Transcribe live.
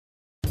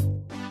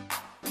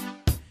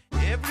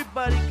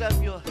Everybody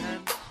clap your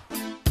hands.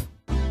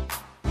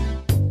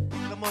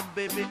 Come on,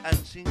 baby, and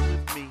sing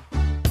with me.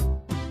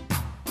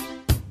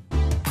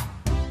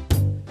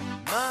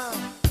 Mom,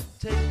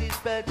 take this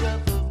badge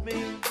off of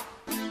me.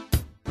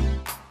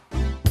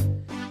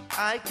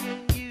 I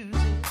can't use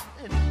it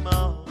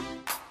anymore.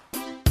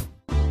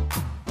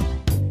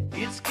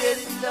 It's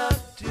getting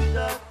too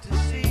dark to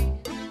see.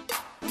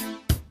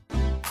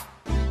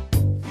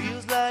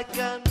 Feels like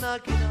I'm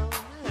knocking on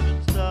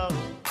heaven's door.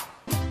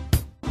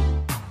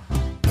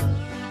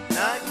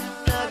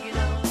 Knocking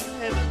on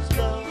heaven's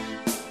door.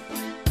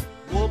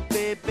 Whoa,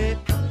 baby,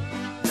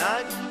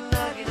 knocking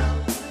on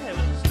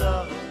heaven's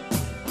door.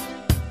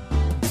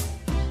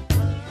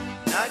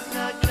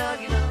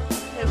 Knocking on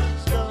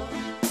heaven's door.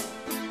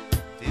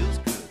 Feels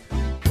good.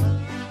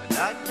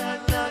 Knocking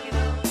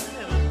on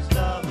heaven's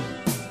door.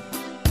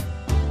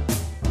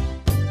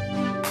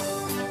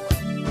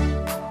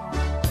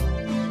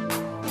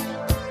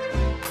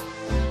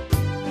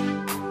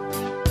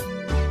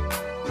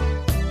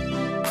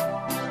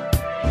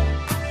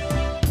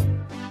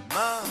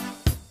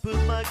 Put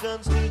my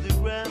guns to the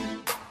ground,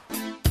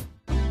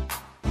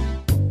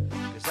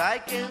 'cause I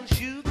can't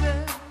shoot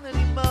them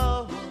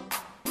anymore.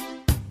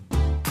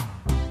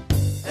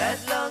 That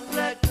long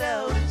black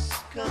cloud is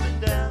coming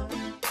down,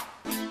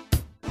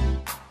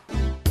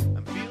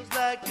 and feels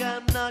like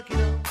I'm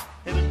knocking on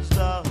heaven's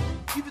door.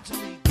 Give it to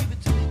me, give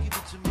it to me, give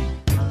it to me.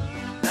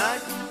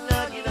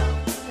 Knocking on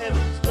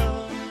heaven's door.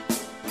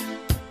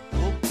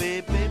 Oh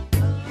baby,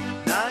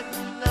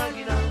 knocking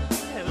on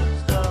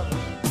heaven's door.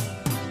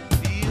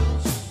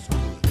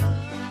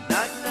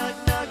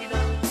 Knocking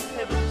on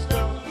heaven's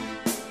door.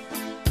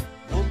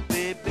 Oh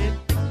baby,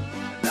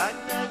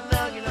 knocking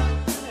on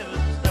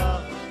heaven's door.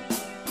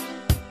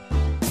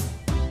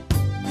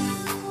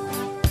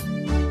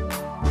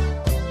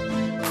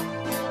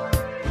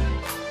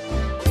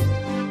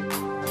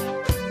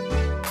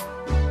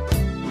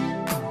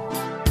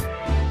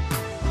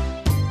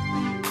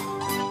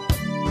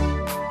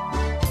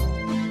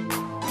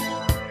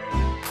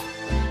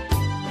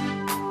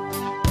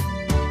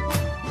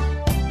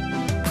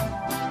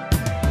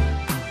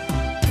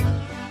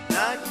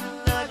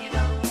 Knocking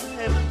on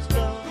heaven's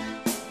door.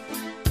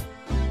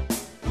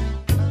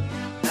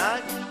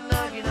 Knocking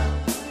on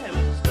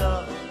heaven's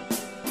door.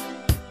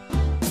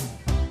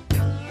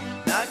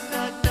 Knocking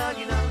on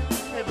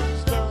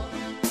heaven's door.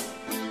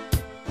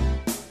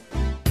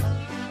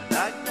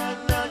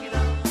 Knocking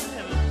on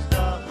heaven's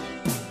door.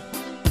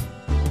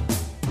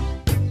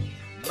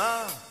 Ma,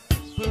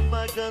 put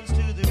my guns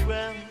to the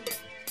ground,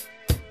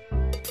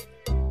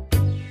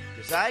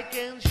 'cause I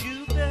can't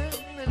shoot them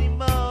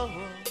anymore.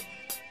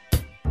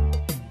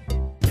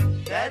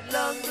 That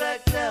long black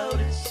cloud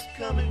is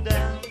coming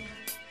down,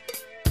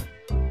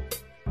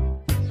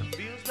 and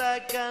feels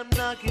like I'm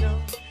knocking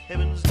on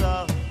heaven's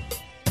door.